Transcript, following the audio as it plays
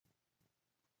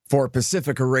For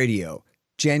Pacifica Radio,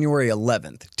 January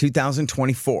 11th,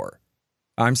 2024.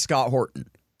 I'm Scott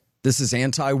Horton. This is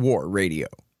Anti-War Radio.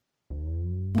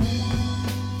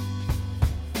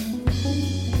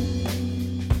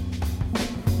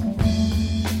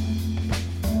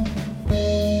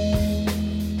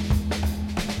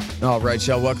 All right,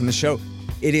 y'all, welcome to the show.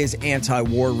 It is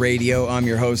Anti-War Radio. I'm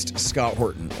your host, Scott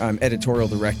Horton. I'm editorial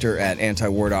director at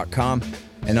antiwar.com,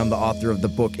 and I'm the author of the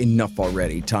book, Enough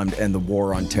Already, Time to End the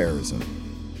War on Terrorism.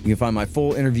 You can find my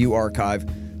full interview archive,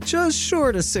 just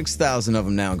short of 6,000 of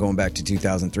them now, going back to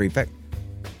 2003. In fact,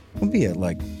 we'll be at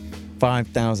like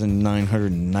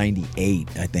 5,998,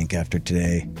 I think, after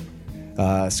today.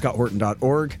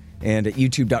 ScottHorton.org and at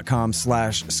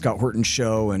youtube.com/Scott Horton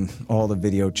Show and all the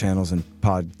video channels and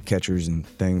podcatchers and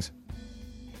things.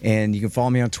 And you can follow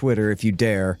me on Twitter, if you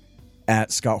dare,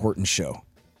 at Scott Horton Show.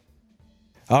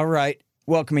 All right.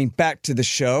 Welcoming back to the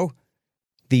show,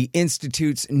 the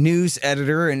Institute's news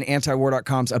editor and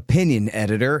antiwar.com's opinion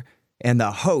editor and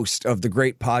the host of the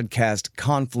great podcast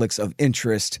Conflicts of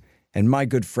Interest, and my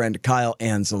good friend Kyle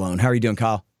Anzalone. How are you doing,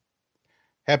 Kyle?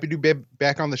 Happy to be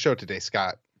back on the show today,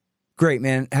 Scott. Great,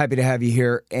 man. Happy to have you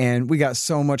here. And we got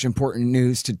so much important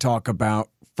news to talk about.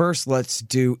 First, let's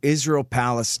do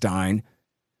Israel-Palestine.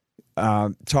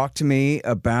 Talk to me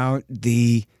about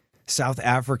the South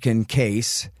African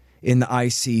case in the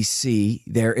ICC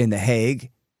there in The Hague.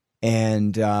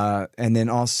 And then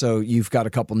also you've got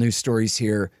a couple news stories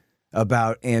here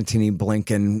about Antony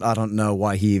Blinken. I don't know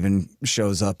why he even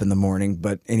shows up in the morning.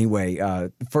 But anyway,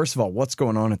 first of all, what's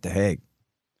going on at The Hague?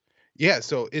 Yeah,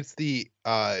 so it's the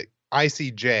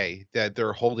ICJ that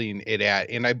they're holding it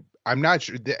at. And I'm not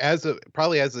sure,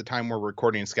 probably as the time we're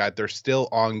recording, Scott, they're still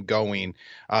ongoing.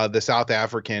 The South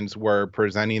Africans were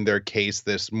presenting their case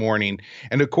this morning.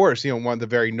 And of course, one of the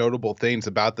very notable things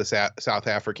about the South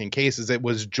African case is it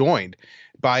was joined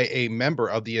by a member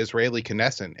of the Israeli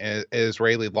Knesset, an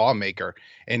Israeli lawmaker.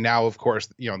 And now, of course,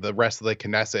 the rest of the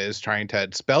Knesset is trying to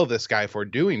expel this guy for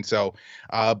doing so.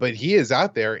 But he is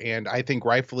out there, and I think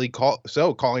rightfully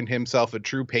calling himself a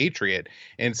true patriot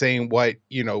and saying what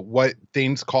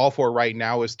things call for right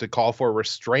now is to call for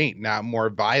restraint, not more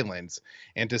violence,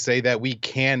 and to say that we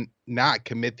can not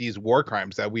commit these war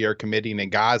crimes that we are committing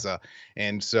in Gaza.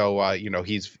 And so,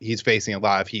 he's facing a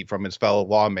lot of heat from his fellow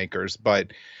lawmakers.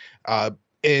 But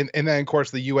and then, of course,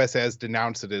 the U.S. has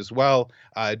denounced it as well.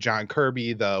 John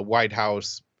Kirby, the White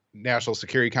House National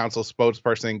Security Council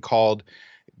spokesperson, called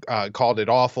it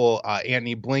awful.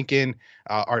 Antony Blinken,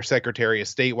 our Secretary of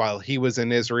State, while he was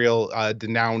in Israel,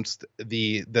 denounced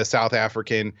the South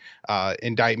African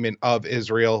indictment of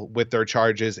Israel with their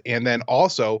charges, and then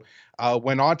also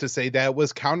went on to say that it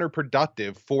was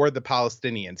counterproductive for the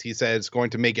Palestinians. He said it's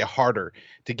going to make it harder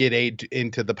to get aid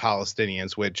into the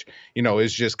Palestinians, which,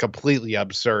 is just completely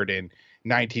absurd in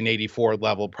 1984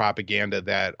 level propaganda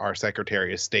that our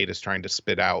Secretary of State is trying to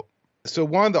spit out. So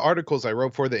one of the articles I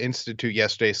wrote for the Institute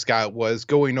yesterday, Scott, was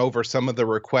going over some of the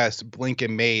requests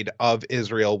Blinken made of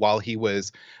Israel while he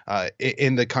was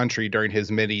in the country during his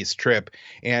Mideast trip.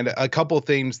 And a couple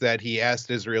things that he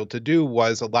asked Israel to do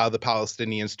was allow the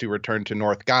Palestinians to return to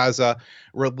North Gaza,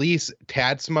 release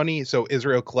tax money. So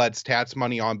Israel collects tax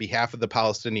money on behalf of the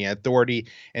Palestinian Authority.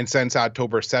 And since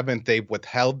October 7th, they've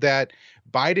withheld that.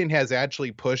 Biden has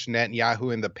actually pushed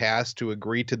Netanyahu in the past to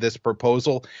agree to this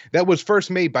proposal that was first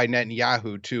made by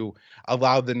Netanyahu to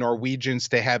allow the Norwegians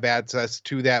to have access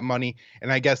to that money.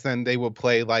 And I guess then they would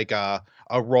play like a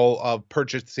role of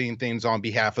purchasing things on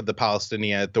behalf of the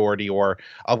Palestinian Authority or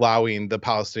allowing the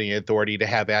Palestinian Authority to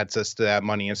have access to that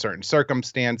money in certain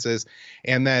circumstances.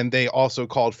 And then they also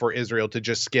called for Israel to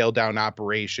just scale down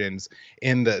operations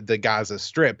in the Gaza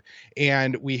Strip.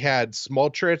 And we had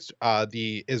Smotrich,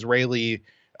 the Israeli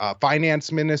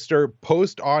finance minister,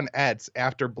 post on X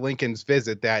after Blinken's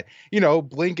visit that,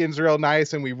 Blinken's real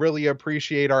nice and we really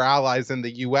appreciate our allies in the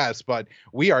U.S., but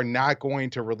we are not going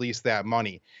to release that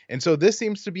money. And so this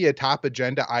seems to be a top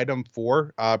agenda item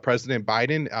for President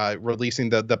Biden, releasing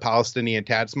the Palestinian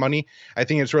tax money. I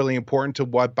think it's really important to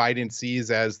what Biden sees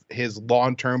as his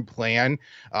long-term plan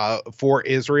for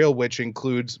Israel, which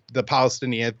includes the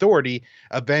Palestinian Authority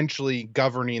eventually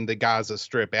governing the Gaza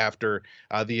Strip after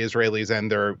the Israelis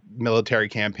end their military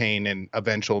campaign and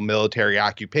eventual military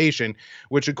occupation,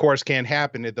 which of course can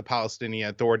happen if the Palestinian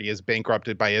Authority is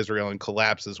bankrupted by Israel and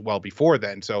collapses well before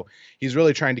then. So he's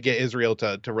really trying to get Israel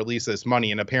to release this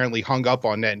money, and apparently hung up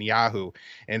on Netanyahu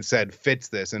and said fits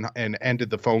this, and ended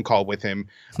the phone call with him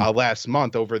last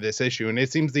month over this issue. And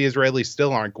it seems the Israelis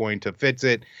still aren't going to fix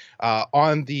it.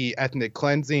 On the ethnic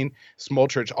cleansing,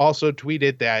 Smotrich also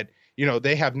tweeted that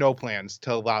they have no plans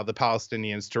to allow the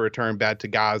Palestinians to return back to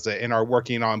Gaza and are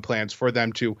working on plans for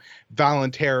them to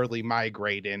voluntarily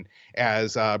migrate, and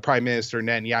as Prime Minister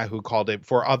Netanyahu called it,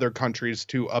 for other countries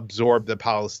to absorb the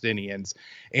Palestinians.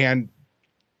 And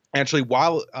actually,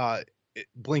 while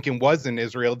Blinken was in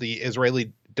Israel, the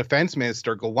Israeli Defense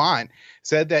Minister Gallant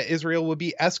said that Israel would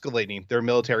be escalating their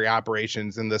military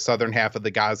operations in the southern half of the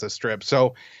Gaza Strip.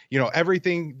 So,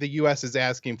 everything the U.S. is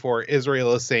asking for,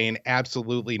 Israel is saying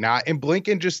absolutely not. And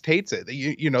Blinken just states it.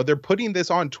 They're putting this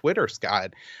on Twitter,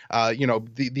 Scott.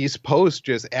 These posts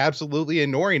just absolutely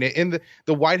ignoring it. And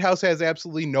the White House has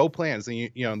absolutely no plans.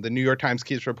 And, the New York Times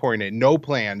keeps reporting it, no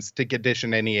plans to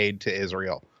condition any aid to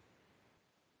Israel.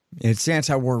 It's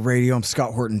Anti-War Radio. I'm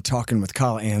Scott Horton talking with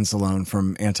Kyle Anzalone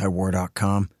from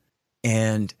antiwar.com.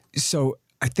 And so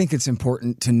I think it's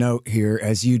important to note here,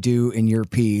 as you do in your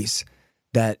piece,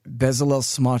 that Bezalel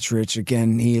Smotrich,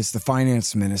 again, he is the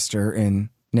finance minister in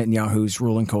Netanyahu's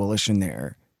ruling coalition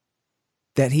there,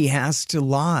 that he has to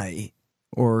lie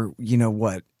or,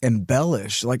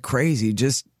 embellish like crazy,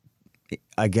 just,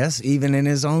 I guess, even in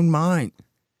his own mind,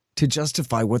 to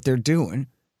justify what they're doing,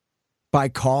 by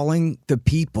calling the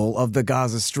people of the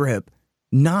Gaza Strip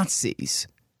Nazis.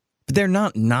 But they're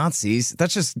not Nazis.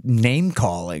 That's just name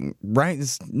calling, right?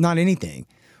 It's not anything.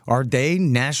 Are they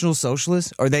National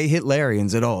Socialists? Are they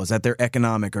Hitlerians at all? Is that their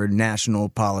economic or national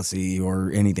policy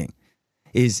or anything?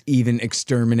 Is even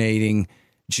exterminating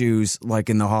Jews like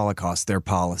in the Holocaust their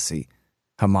policy,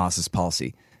 Hamas's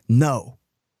policy? No.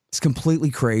 It's completely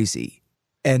crazy.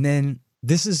 And then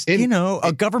this is,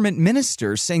 a government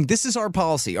minister saying this is our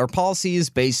policy. Our policy is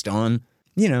based on,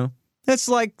 that's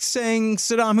like saying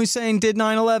Saddam Hussein did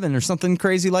 9/11 or something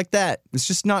crazy like that. It's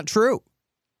just not true.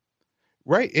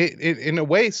 Right. In a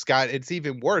way, Scott, it's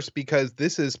even worse because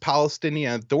this is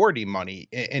Palestinian Authority money,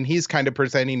 and he's kind of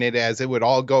presenting it as it would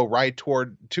all go right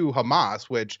to Hamas,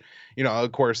 which,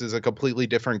 of course, is a completely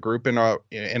different group in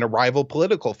a rival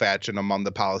political faction among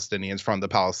the Palestinians from the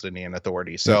Palestinian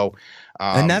Authority. So,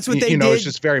 and that's what they did. It's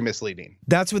just very misleading.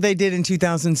 That's what they did in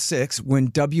 2006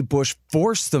 when W. Bush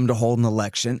forced them to hold an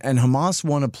election, and Hamas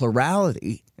won a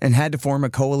plurality and had to form a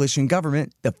coalition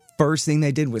government. The first thing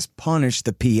they did was punish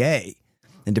the PA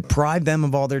and deprive them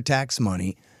of all their tax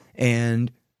money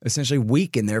and essentially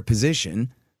weaken their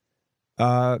position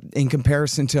in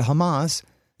comparison to Hamas.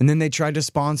 And then they tried to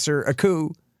sponsor a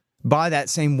coup by that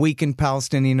same weakened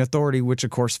Palestinian Authority, which, of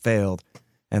course, failed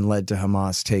and led to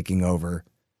Hamas taking over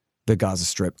the Gaza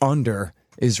Strip under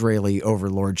Israeli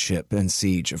overlordship and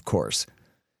siege, of course,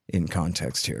 in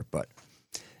context here. But,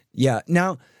 yeah,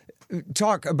 now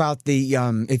talk about the,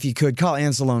 if you could, Kyle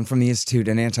Anzalone from the Institute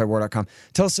and antiwar.com.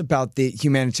 Tell us about the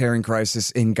humanitarian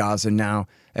crisis in Gaza now,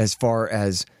 as far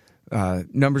as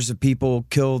numbers of people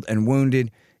killed and wounded,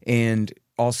 and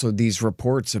also these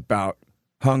reports about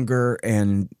hunger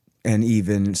and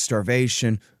even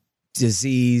starvation,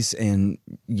 disease, and,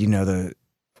 if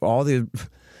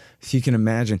you can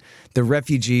imagine, the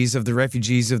refugees of the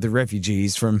refugees of the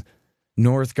refugees from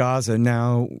North Gaza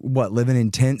now, living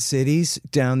in tent cities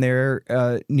down there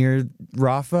near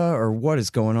Rafah, or what is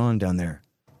going on down there?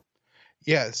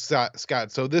 Yeah,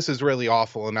 Scott. So this is really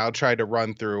awful, and I'll try to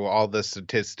run through all the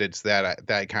statistics that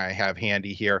I kind of have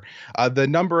handy here. The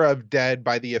number of dead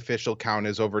by the official count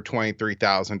is over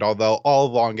 23,000, although all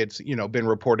along it's been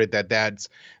reported that that's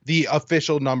the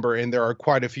official number, and there are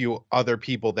quite a few other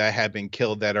people that have been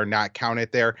killed that are not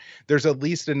counted there. There's at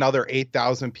least another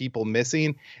 8,000 people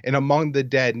missing, and among the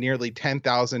dead, nearly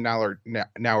 10,000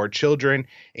 now are children,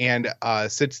 and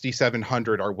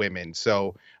 6,700 are women.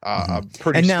 So a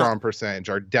pretty strong percentage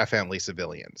are definitely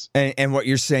civilians. And what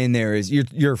you're saying there is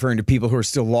you're referring to people who are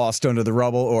still lost under the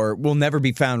rubble or will never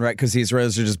be found, right? Because the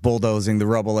Israelis are just bulldozing the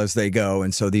rubble as they go,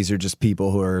 and so these are just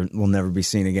people who will never be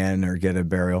seen again or get a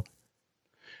burial.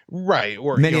 Right.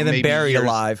 Or many of them buried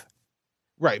alive.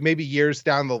 Right. Maybe years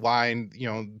down the line,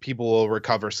 people will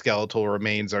recover skeletal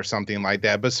remains or something like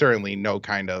that, but certainly no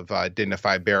kind of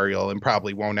dignified burial, and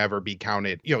probably won't ever be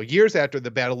counted. Years after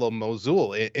the Battle of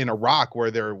Mosul in Iraq,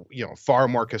 where there, far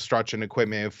more construction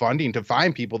equipment and funding to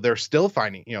find people, they're still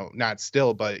finding, not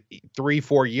still, but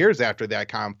 3-4 years after that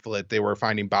conflict, they were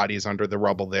finding bodies under the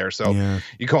rubble there. So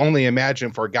you can only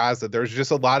imagine for Gaza, there's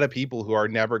just a lot of people who are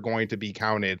never going to be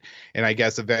counted. And I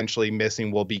guess eventually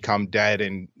missing will become dead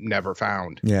and never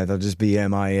found. Yeah, they'll just be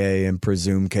MIA and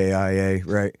presume KIA,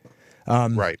 right?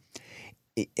 Right.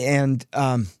 And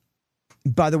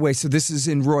by the way, so this is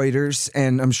in Reuters,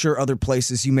 and I'm sure other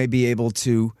places you may be able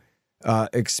to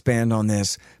expand on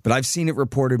this, but I've seen it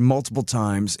reported multiple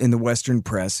times in the Western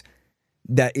press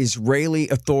that Israeli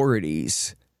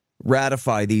authorities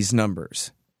ratify these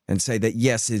numbers. and say that,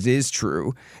 yes, it is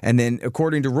true. And then,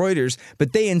 according to Reuters,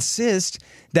 but they insist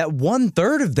that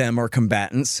 1/3 of them are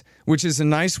combatants, which is a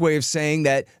nice way of saying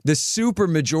that the super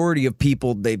majority of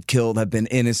people they've killed have been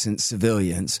innocent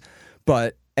civilians.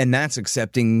 And that's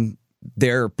accepting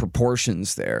their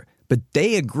proportions there. But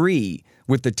they agree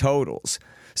with the totals.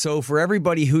 So for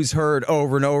everybody who's heard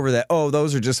over and over that, oh,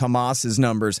 those are just Hamas's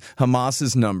numbers,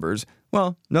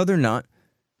 well, no, they're not.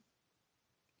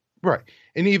 Right.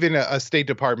 And even a State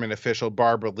Department official,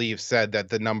 Barbara Leaf, said that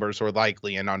the numbers were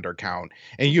likely an undercount.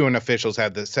 And UN officials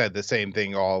have said the same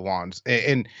thing all along.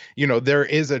 And there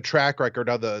is a track record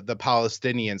of the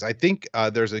Palestinians. I think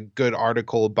there's a good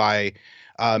article by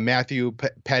Matthew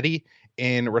Petty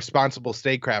in Responsible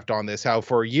Statecraft on this, how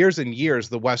for years and years,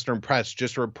 the Western press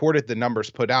just reported the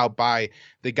numbers put out by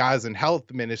the Gazan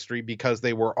Health Ministry because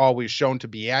they were always shown to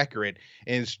be accurate.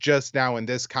 And it's just now in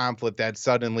this conflict that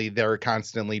suddenly they're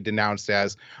constantly denounced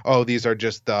as, oh, these are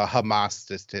just the Hamas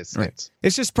statistics. Right.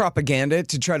 It's just propaganda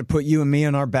to try to put you and me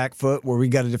on our back foot where we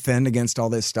got to defend against all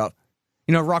this stuff.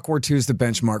 Iraq War II is the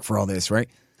benchmark for all this, right?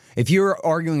 If you're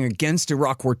arguing against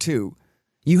Iraq War II,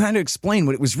 you had to explain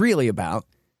what it was really about.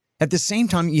 At the same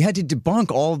time, you had to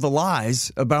debunk all of the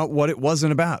lies about what it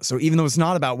wasn't about. So even though it's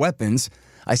not about weapons,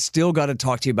 I still got to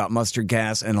talk to you about mustard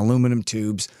gas and aluminum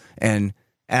tubes and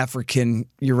African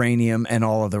uranium and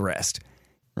all of the rest,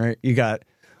 right? You got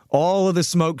all of the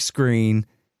smoke screen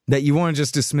that you want to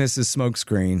just dismiss as smoke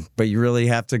screen, but you really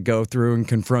have to go through and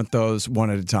confront those one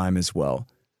at a time as well.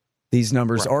 These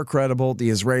numbers are credible. The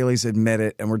Israelis admit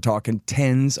it, and we're talking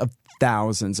tens of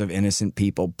thousands of innocent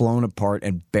people blown apart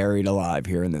and buried alive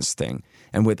here in this thing,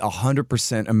 and with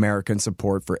 100% American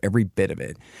support for every bit of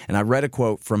it. And I read a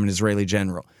quote from an Israeli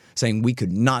general saying we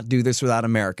could not do this without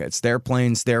America. It's their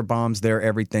planes, their bombs, their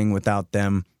everything. Without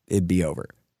them, it'd be over.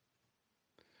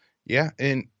 Yeah,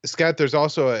 and Scott, there's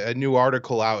also a new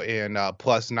article out in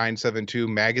Plus 972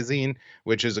 magazine,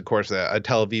 which is, of course, a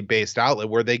Tel Aviv-based outlet,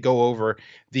 where they go over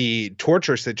the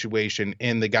torture situation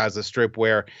in the Gaza Strip,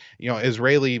 where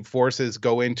Israeli forces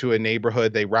go into a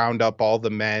neighborhood, they round up all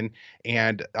the men,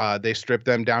 and they strip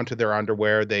them down to their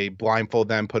underwear, they blindfold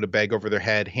them, put a bag over their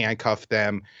head, handcuff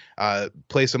them,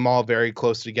 place them all very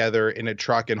close together in a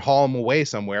truck, and haul them away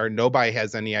somewhere. Nobody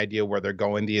has any idea where they're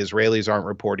going. The Israelis aren't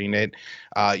reporting it.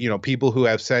 People who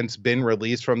have since been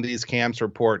released from these camps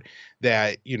report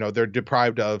that they're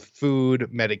deprived of food,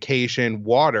 medication,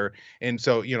 water, and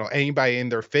so anybody in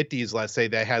their 50s, let's say,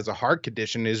 that has a heart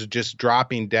condition is just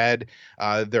dropping dead.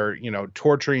 They're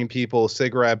torturing people,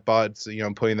 cigarette butts,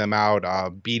 putting them out,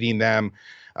 beating them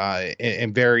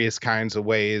in various kinds of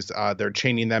ways. They're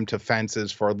chaining them to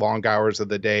fences for long hours of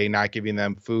the day, not giving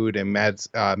them food and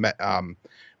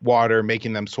water,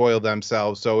 making them soil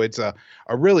themselves. So it's a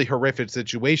really horrific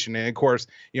situation. And of course,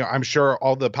 I'm sure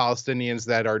all the Palestinians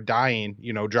that are dying,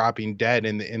 dropping dead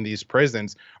in these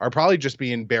prisons are probably just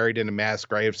being buried in a mass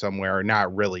grave somewhere and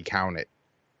not really counted.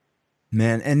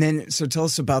 Man, and then, so tell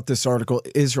us about this article,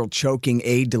 Israel choking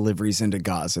aid deliveries into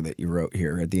Gaza, that you wrote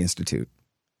here at the Institute.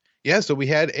 Yeah, so we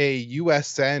had a U.S.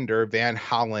 Senator, Van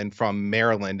Hollen from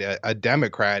Maryland, a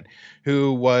Democrat,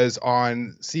 who was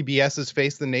on CBS's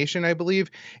Face the Nation, I believe,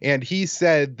 and he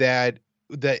said that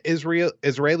the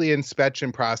Israeli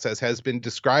inspection process has been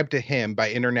described to him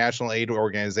by international aid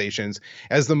organizations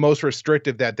as the most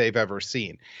restrictive that they've ever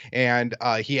seen. And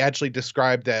he actually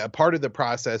described that a part of the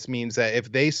process means that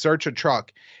if they search a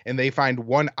truck and they find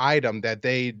one item that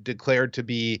they declared to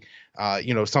be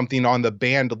something on the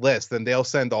banned list, then they'll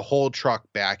send the whole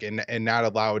truck back and not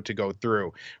allow it to go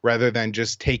through, rather than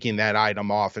just taking that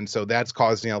item off. And so that's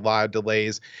causing a lot of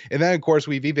delays. And then, of course,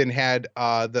 we've even had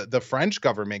the French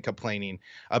government complaining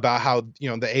about how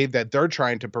the aid that they're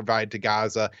trying to provide to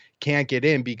Gaza can't get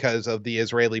in because of the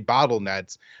Israeli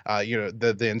bottlenecks.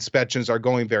 The inspections are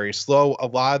going very slow. A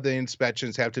lot of the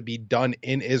inspections have to be done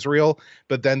in Israel,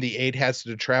 but then the aid has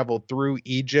to travel through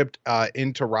Egypt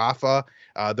into Rafah,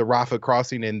 the Rafah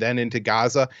crossing, and then into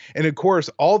Gaza. And of course,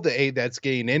 all the aid that's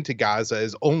getting into Gaza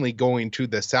is only going to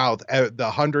the south, the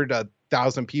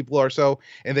 100,000 people or so,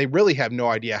 and they really have no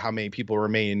idea how many people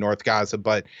remain in North Gaza,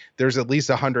 but there's at least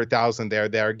 100,000 there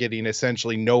that are getting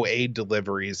essentially no aid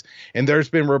deliveries. And there's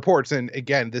been reports, and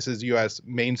again, this is U.S.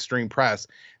 mainstream press,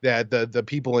 that the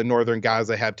people in northern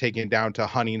Gaza have taken down to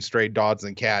hunting stray dogs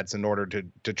and cats in order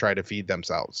to try to feed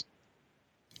themselves.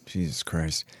 Jesus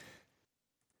Christ.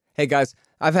 Hey guys,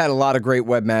 I've had a lot of great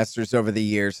webmasters over the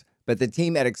years, but the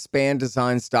team at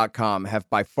expanddesigns.com have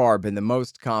by far been the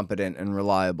most competent and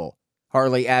reliable.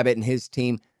 Harley Abbott and his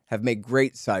team have made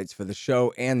great sites for the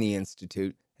show and the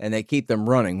Institute, and they keep them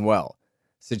running well,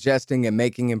 suggesting and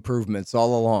making improvements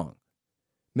all along.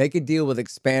 Make a deal with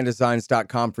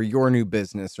expanddesigns.com for your new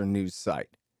business or news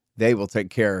site. They will take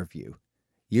care of you.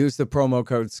 Use the promo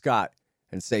code SCOTT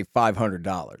and save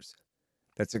 $500.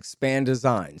 That's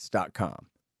expanddesigns.com.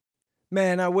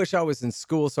 Man, I wish I was in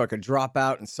school so I could drop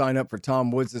out and sign up for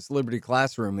Tom Woods' Liberty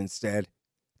Classroom instead.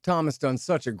 Tom has done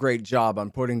such a great job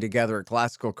on putting together a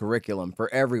classical curriculum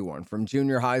for everyone from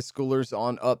junior high schoolers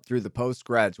on up through the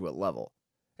postgraduate level.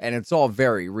 And it's all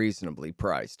very reasonably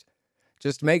priced.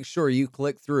 Just make sure you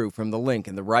click through from the link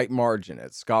in the right margin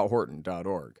at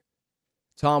scotthorton.org.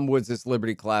 Tom Woods'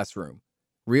 Liberty Classroom.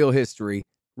 Real history,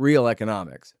 real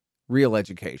economics, real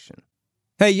education.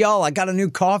 Hey, y'all, I got a new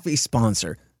coffee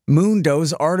sponsor,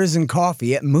 Mundo's Artisan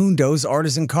Coffee at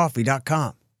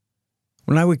mundosartisancoffee.com.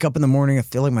 When I wake up in the morning, I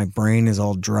feel like my brain is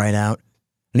all dried out.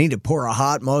 I need to pour a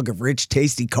hot mug of rich,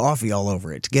 tasty coffee all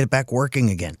over it to get it back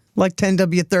working again, like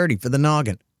 10W30 for the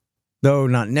noggin. Though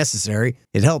not necessary,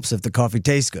 it helps if the coffee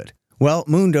tastes good. Well,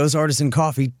 Mundo's Artisan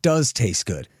Coffee does taste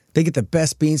good. They get the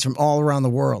best beans from all around the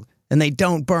world, and they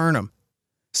don't burn them.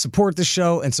 Support the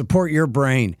show and support your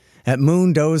brain at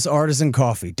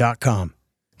mundosartisancoffee.com.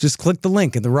 Just click the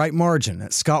link in the right margin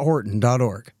at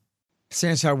scotthorton.org. It's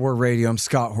Anti-War Radio. I'm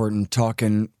Scott Horton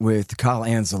talking with Kyle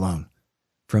Anzalone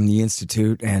from the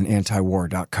Institute and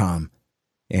antiwar.com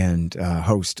and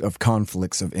host of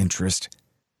Conflicts of Interest.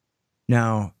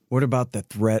 Now, what about the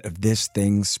threat of this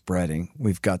thing spreading?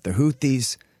 We've got the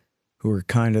Houthis, who are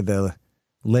kind of the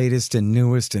latest and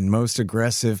newest and most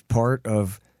aggressive part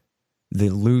of the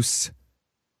loose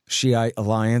Shiite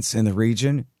alliance in the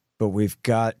region. But we've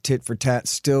got tit for tat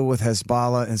still with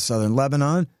Hezbollah in southern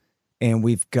Lebanon. And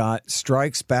we've got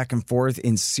strikes back and forth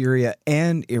in Syria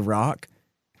and Iraq.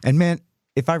 And man,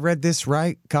 if I read this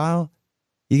right, Kyle,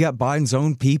 you got Biden's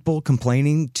own people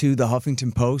complaining to the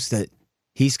Huffington Post that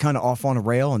he's kind of off on a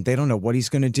rail and they don't know what he's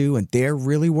going to do. And they're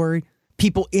really worried.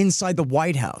 People inside the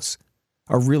White House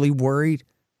are really worried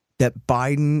that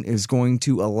Biden is going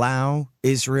to allow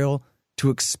Israel to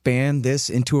expand this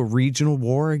into a regional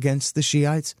war against the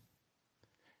Shiites.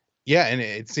 Yeah, and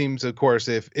it seems, of course,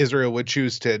 if Israel would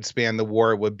choose to expand the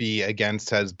war, it would be against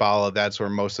Hezbollah. That's where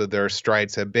most of their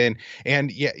strikes have been.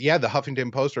 And yeah, the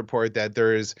Huffington Post report that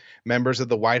there is members of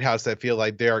the White House that feel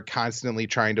like they are constantly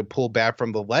trying to pull back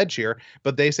from the ledge here.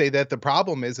 But they say that the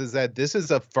problem is that this is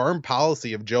a firm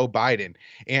policy of Joe Biden.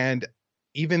 And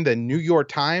even the New York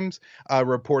Times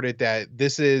reported that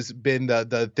this has been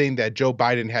the thing that Joe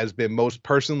Biden has been most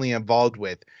personally involved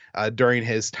with during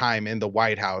his time in the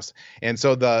White House. And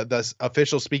so the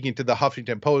official speaking to the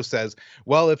Huffington Post says,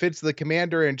 well, if it's the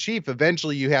commander in chief,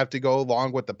 eventually you have to go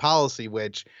along with the policy,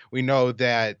 which we know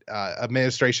that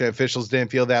administration officials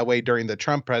didn't feel that way during the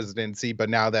Trump presidency. But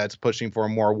now that's pushing for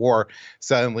more war.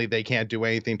 Suddenly they can't do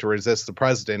anything to resist the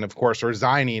president. Of course,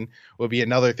 resigning would be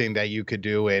another thing that you could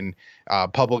do and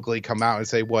publicly come out and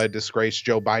say what a disgrace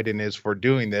Joe Biden is for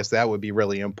doing this. That would be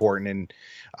really important. And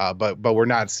but we're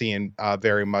not seeing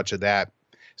very much of that.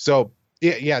 So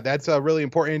yeah, that's really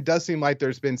important. It does seem like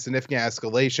there's been significant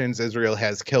escalations. Israel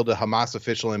has killed a Hamas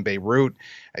official in Beirut.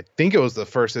 I think it was the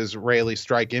first Israeli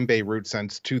strike in Beirut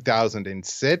since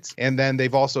 2006. And then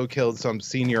they've also killed some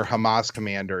senior Hamas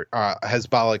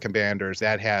Hezbollah commanders.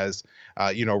 That has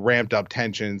ramped up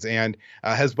tensions. And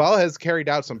Hezbollah has carried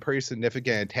out some pretty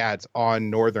significant attacks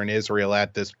on northern Israel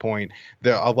at this point.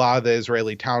 A lot of the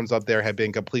Israeli towns up there have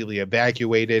been completely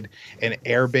evacuated. An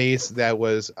air base that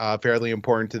was fairly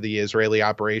important to the Israeli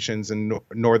operations in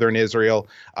northern Israel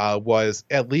was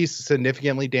at least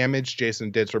significantly damaged.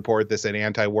 Jason Ditz reported this at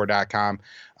antiwar.com.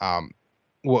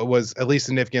 Was at least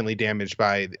significantly damaged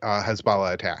by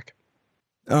Hezbollah attack.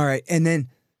 All right. And then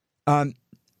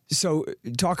so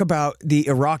talk about the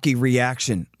Iraqi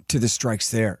reaction to the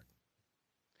strikes there.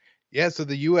 Yeah, so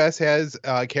the U.S. has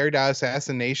carried out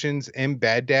assassinations in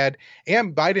Baghdad,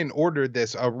 and Biden ordered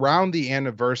this around the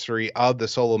anniversary of the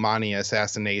Soleimani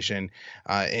assassination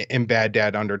in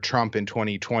Baghdad under Trump in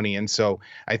 2020. And so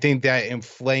I think that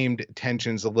inflamed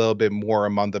tensions a little bit more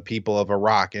among the people of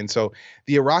Iraq. And so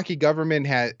the Iraqi government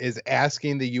is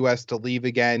asking the U.S. to leave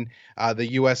again.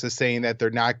 The U.S. is saying that they're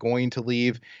not going to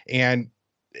leave. And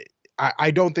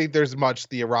I don't think there's much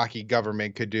the Iraqi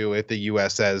government could do if the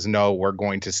U.S. says, no, we're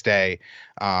going to stay.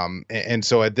 And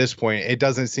so at this point, it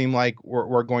doesn't seem like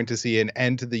we're going to see an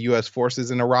end to the U.S.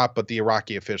 forces in Iraq, but the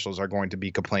Iraqi officials are going to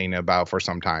be complaining about for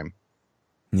some time.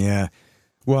 Yeah.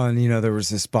 Well, and, there was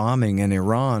this bombing in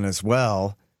Iran as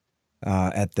well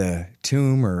at the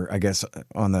tomb, or I guess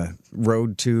on the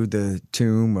road to the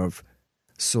tomb of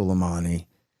Soleimani.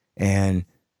 And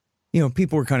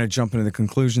people were kind of jumping to the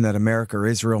conclusion that America or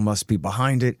Israel must be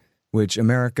behind it, which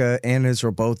America and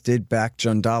Israel both did back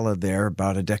Jandala there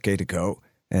about a decade ago.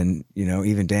 And,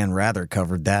 even Dan Rather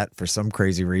covered that for some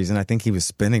crazy reason. I think he was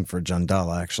spinning for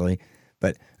Jundell, actually.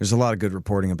 But there's a lot of good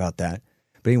reporting about that.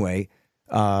 But anyway,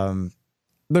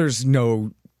 there's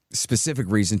no specific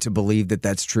reason to believe that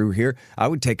that's true here. I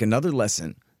would take another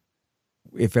lesson.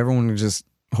 If everyone would just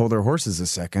hold their horses a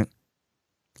second,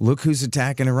 look who's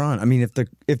attacking Iran. I mean, if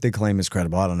the claim is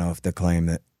credible, I don't know if the claim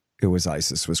that it was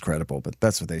ISIS was credible, but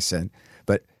that's what they said.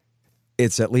 But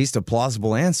it's at least a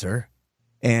plausible answer.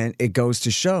 And it goes to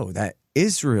show that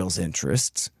Israel's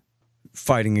interests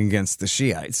fighting against the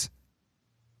Shiites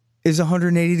is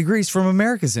 180 degrees from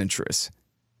America's interests.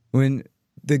 When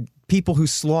the people who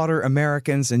slaughter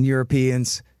Americans and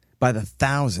Europeans by the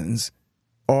thousands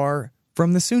are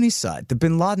from the Sunni side, the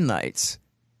bin Ladenites,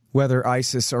 whether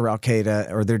ISIS or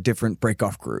Al-Qaeda or their different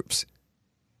breakoff groups.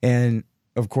 And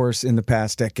of course, in the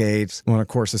past decades, well, of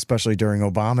course, especially during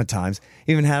Obama times,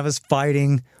 even have us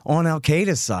fighting on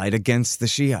Al-Qaeda's side against the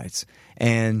Shiites.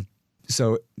 And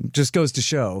so it just goes to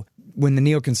show, when the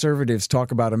neoconservatives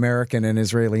talk about American and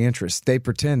Israeli interests, they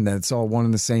pretend that it's all one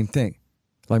and the same thing.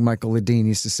 Like Michael Ledeen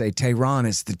used to say, Tehran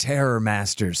is the terror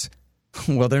masters.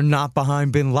 Well, they're not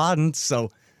behind bin Laden,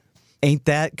 so ain't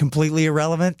that completely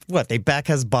irrelevant? What, they back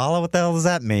Hezbollah? What the hell does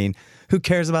that mean? Who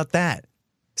cares about that?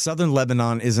 Southern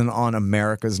Lebanon isn't on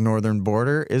America's northern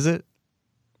border, is it?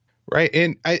 Right.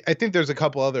 And I think there's a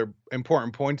couple other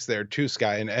important points there too,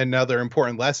 Sky, and another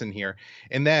important lesson here.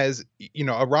 And that is,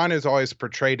 Iran is always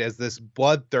portrayed as this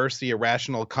bloodthirsty,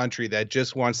 irrational country that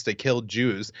just wants to kill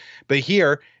Jews. But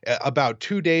here, about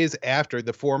 2 days after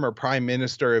the former prime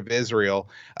minister of Israel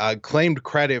claimed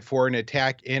credit for an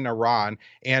attack in Iran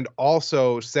and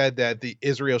also said that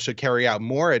Israel should carry out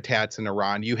more attacks in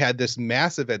Iran, you had this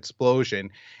massive explosion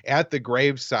at the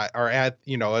gravesite, or at,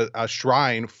 a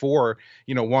shrine for,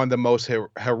 one of the most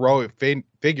heroic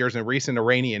figures in recent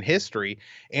Iranian history.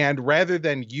 And rather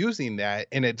than using that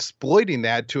and exploiting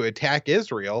that to attack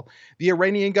Israel, the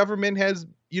Iranian government has,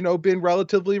 been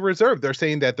relatively reserved. They're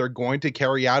saying that they're going to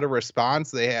carry out a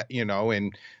response.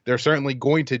 And they're certainly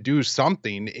going to do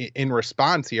something in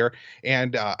response here.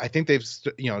 And I think they've,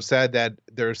 said that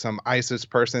there's some ISIS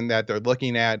person that they're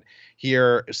looking at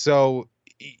here. So,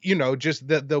 just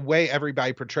the way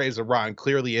everybody portrays Iran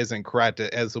clearly isn't correct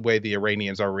as the way the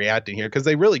Iranians are reacting here, because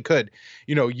they really could,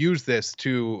 use this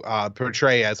to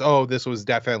portray as, oh, this was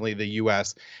definitely the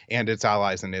U.S. and its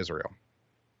allies in Israel.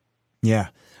 Yeah.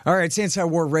 All right. It's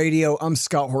Anti-War Radio. I'm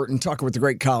Scott Horton, talking with the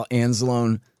great Kyle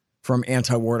Anzalone from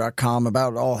antiwar.com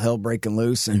about all hell breaking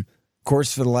loose. And of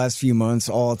course, for the last few months,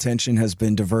 all attention has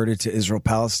been diverted to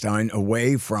Israel-Palestine,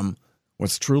 away from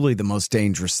what's truly the most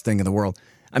dangerous thing in the world.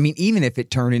 I mean, even if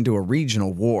it turned into a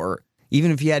regional war,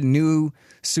 even if you had new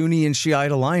Sunni and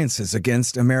Shiite alliances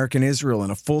against American Israel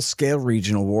in a full-scale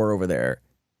regional war over there,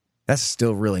 that's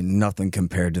still really nothing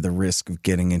compared to the risk of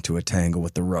getting into a tangle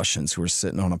with the Russians, who are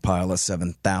sitting on a pile of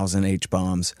 7,000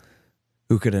 H-bombs,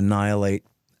 who could annihilate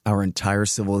our entire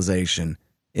civilization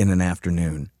in an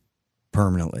afternoon,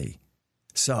 permanently.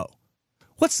 So,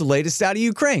 what's the latest out of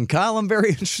Ukraine, Kyle? I'm very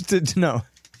interested to know.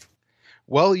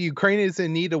 Well, Ukraine is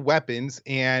in need of weapons,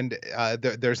 and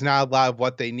there's not a lot of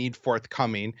what they need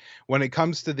forthcoming. When it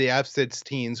comes to the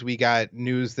F-16s, we got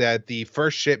news that the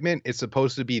first shipment is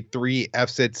supposed to be 3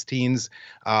 F-16s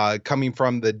coming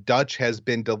from the Dutch, has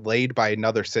been delayed by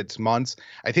another 6 months.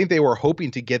 I think they were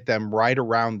hoping to get them right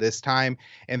around this time,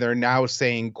 and they're now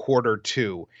saying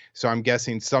Q2. So I'm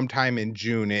guessing sometime in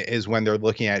June is when they're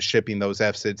looking at shipping those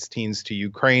F-16s to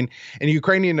Ukraine. And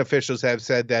Ukrainian officials have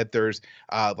said that there's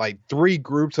like 3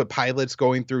 groups of pilots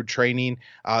going through training.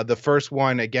 The first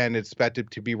one, again, expected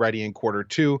to be ready in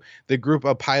Q2. The group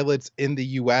of pilots in the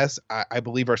U.S., I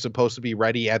believe, are supposed to be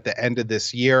ready at the end of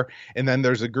this year. And then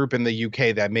there's a group in the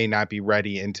U.K. that may not be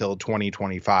ready until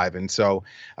 2025. And so,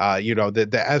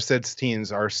 the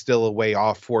F-16s are still a way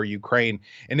off for Ukraine.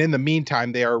 And in the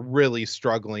meantime, they are really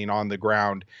struggling on the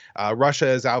ground. Russia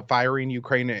is out firing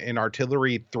Ukraine in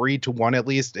artillery 3-1, at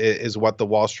least, is what the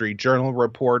Wall Street Journal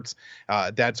reports.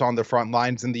 That's on the front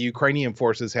lines, and the Ukrainian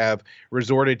forces have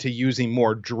resorted to using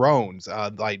more drones,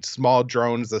 like small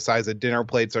drones the size of dinner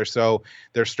plates or so.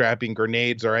 They're strapping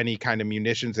grenades or any kind of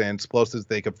munitions and explosives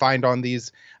they could find on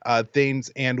these things.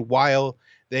 And while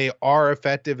they are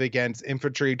effective against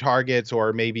infantry targets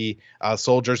or maybe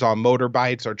soldiers on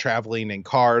motorbikes or traveling in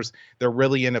cars, they're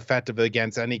really ineffective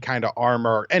against any kind of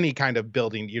armor or any kind of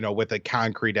building, with a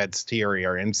concrete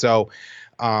exterior. And so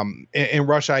And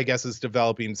Russia, I guess, is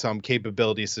developing some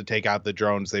capabilities to take out the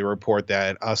drones. They report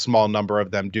that a small number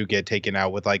of them do get taken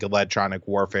out with like electronic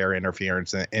warfare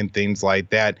interference and things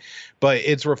like that. But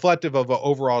it's reflective of an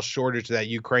overall shortage that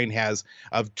Ukraine has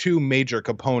of two major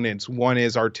components. One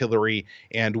is artillery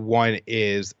and one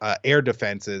is air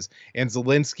defenses. And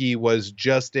Zelensky was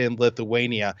just in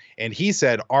Lithuania, and he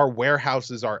said our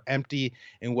warehouses are empty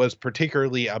and was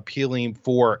particularly appealing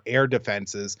for air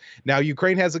defenses. Now,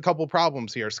 Ukraine has a couple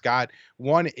problems here, Scott.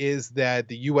 One is that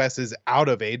the U.S. is out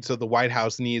of aid, so the White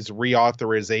House needs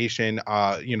reauthorization,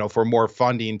 for more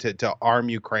funding to arm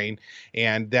Ukraine,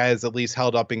 and that is at least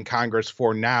held up in Congress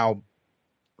for now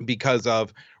because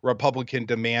of Republican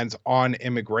demands on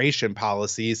immigration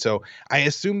policy. So I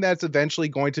assume that's eventually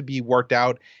going to be worked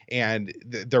out, and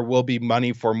there will be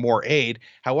money for more aid.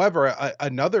 However,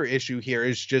 another issue here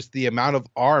is just the amount of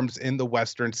arms in the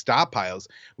Western stockpiles.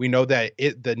 We know that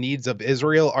the needs of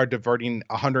Israel are diverting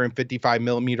 155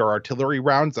 millimeter artillery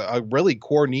rounds. A really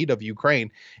core need of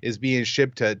Ukraine is being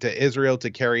shipped to Israel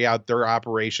to carry out their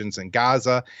operations in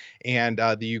Gaza, and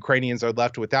the Ukrainians are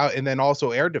left without. And then also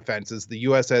air defenses. The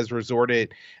U.S. has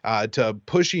resorted to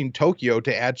pushing Tokyo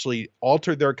to actually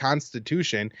alter their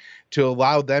constitution to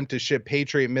allow them to ship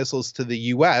Patriot missiles to the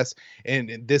U.S.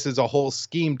 And this is a whole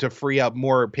scheme to free up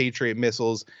more Patriot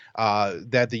missiles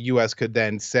that the U.S. could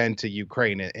then send to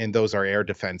Ukraine. And those are air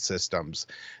defense systems.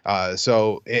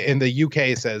 And the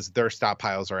U.K. says their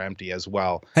stockpiles are empty as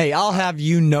well. Hey, I'll have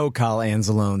you know, Kyle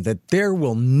Anzalone, that there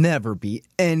will never be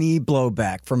any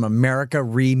blowback from America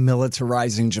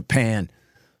remilitarizing Japan.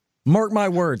 Mark my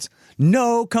words,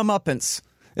 no comeuppance.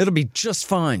 It'll be just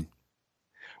fine.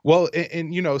 Well,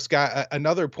 and Scott,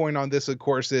 another point on this, of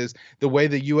course, is the way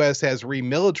the U.S. has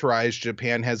remilitarized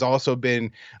Japan has also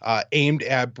been aimed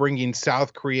at bringing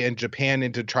South Korea and Japan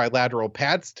into trilateral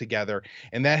paths together.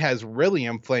 And that has really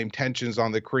inflamed tensions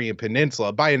on the Korean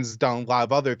Peninsula. Biden's done a lot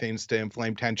of other things to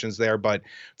inflame tensions there. But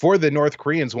for the North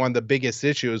Koreans, one of the biggest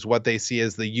issues is what they see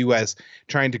as the U.S.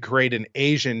 trying to create an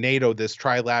Asian NATO, this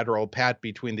trilateral path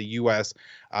between the U.S.,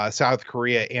 South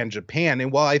Korea, and Japan.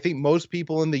 And while I think most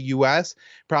people in the U.S.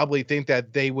 probably think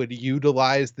that they would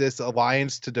utilize this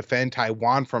alliance to defend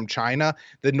Taiwan from China,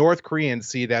 the North Koreans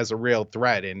see it as a real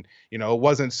threat. And, it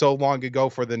wasn't so long ago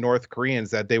for the North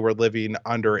Koreans that they were living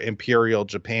under Imperial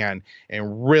Japan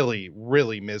in really,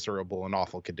 really miserable and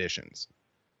awful conditions.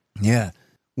 Yeah.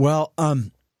 Well,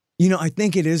 I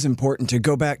think it is important to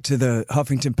go back to the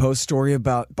Huffington Post story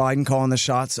about Biden calling the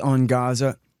shots on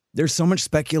Gaza. There's so much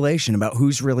speculation about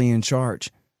who's really in charge.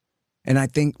 And I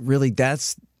think really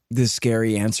that's the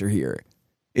scary answer here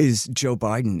is Joe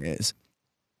Biden is.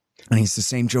 And he's the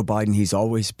same Joe Biden he's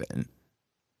always been,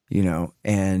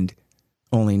 and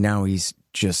only now he's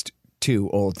just too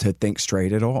old to think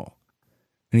straight at all.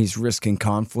 And he's risking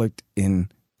conflict in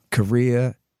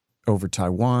Korea over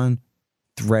Taiwan,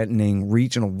 threatening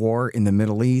regional war in the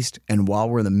Middle East, and while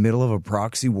we're in the middle of a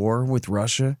proxy war with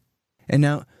Russia. And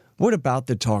now, what about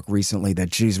the talk recently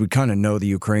that, geez, we kind of know the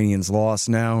Ukrainians lost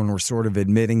now and we're sort of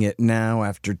admitting it now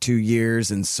after 2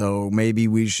 years, and so maybe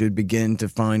we should begin to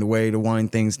find a way to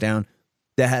wind things down?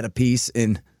 That had a piece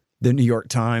in the New York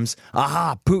Times.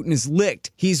 Aha, Putin is licked.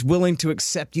 He's willing to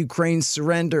accept Ukraine's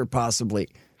surrender, possibly.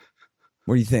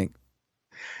 What do you think?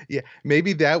 Yeah,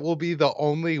 maybe that will be the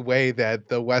only way that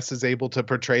the West is able to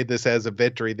portray this as a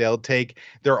victory. They'll take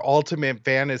their ultimate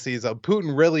fantasies of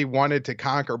Putin really wanted to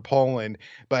conquer Poland,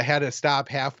 but had to stop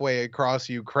halfway across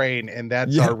Ukraine, and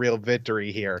that's our real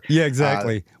victory here. Yeah,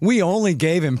 exactly. We only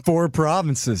gave him 4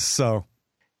 provinces, so...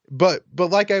 But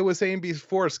like I was saying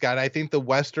before, Scott, I think the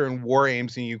Western war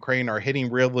aims in Ukraine are hitting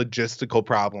real logistical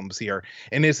problems here.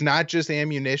 And it's not just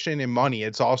ammunition and money,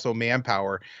 it's also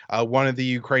manpower. One of the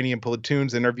Ukrainian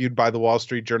platoons interviewed by the Wall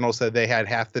Street Journal said they had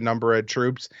half the number of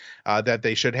troops that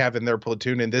they should have in their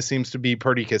platoon. And this seems to be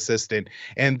pretty consistent.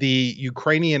 And the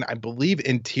Ukrainian, I believe,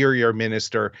 interior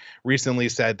minister recently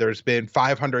said there's been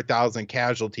 500,000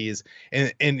 casualties.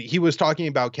 And he was talking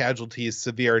about casualties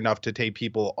severe enough to take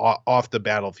people off the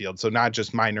battlefield. So not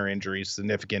just minor injuries,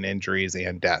 significant injuries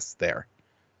and deaths there.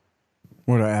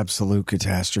 What an absolute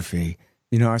catastrophe.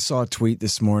 I saw a tweet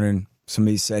this morning.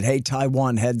 Somebody said, hey,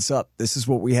 Taiwan, heads up. This is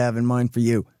what we have in mind for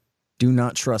you. Do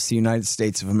not trust the United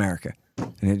States of America.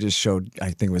 And it just showed, I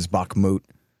think it was Bakhmut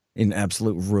in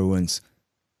absolute ruins.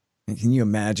 And can you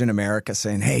imagine America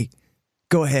saying, hey,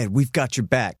 go ahead, we've got your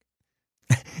back,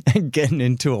 and getting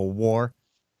into a war?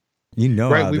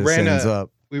 How this ends up.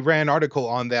 We ran an article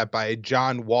on that by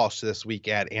John Walsh this week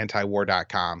at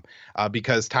antiwar.com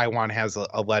because Taiwan has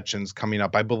elections coming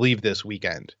up, I believe, this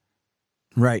weekend.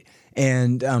 Right.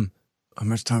 And how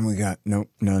much time we got? Nope,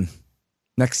 none.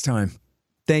 Next time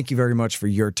Thank you very much for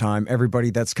your time,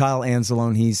 everybody. That's Kyle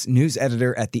Anzalone. He's news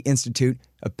editor at The Institute,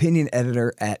 opinion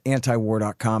editor at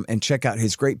antiwar.com, and check out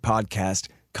his great podcast,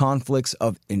 Conflicts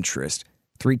of Interest,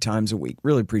 3 times a week.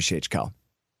 Really appreciate you, Kyle.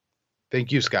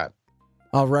 Thank you, Scott.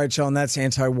 All right, y'all, and that's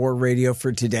Anti-War Radio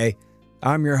for today.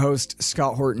 I'm your host,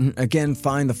 Scott Horton. Again,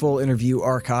 find the full interview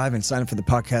archive and sign up for the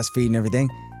podcast feed and everything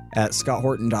at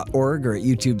scotthorton.org or at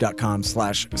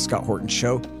youtube.com/Scott Horton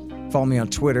Show. Follow me on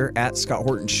Twitter at Scott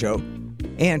Horton Show.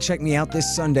 And check me out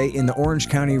this Sunday in the Orange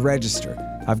County Register.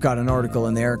 I've got an article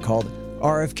in there called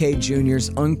RFK Jr.'s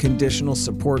Unconditional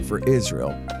Support for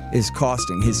Israel is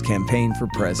Costing His Campaign for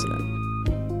President.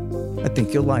 I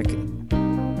think you'll like it.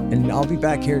 And I'll be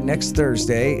back here next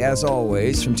Thursday, as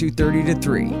always, from 2:30 to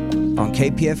 3 on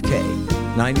KPFK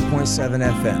 90.7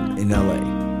 FM in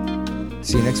LA.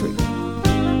 See you next week.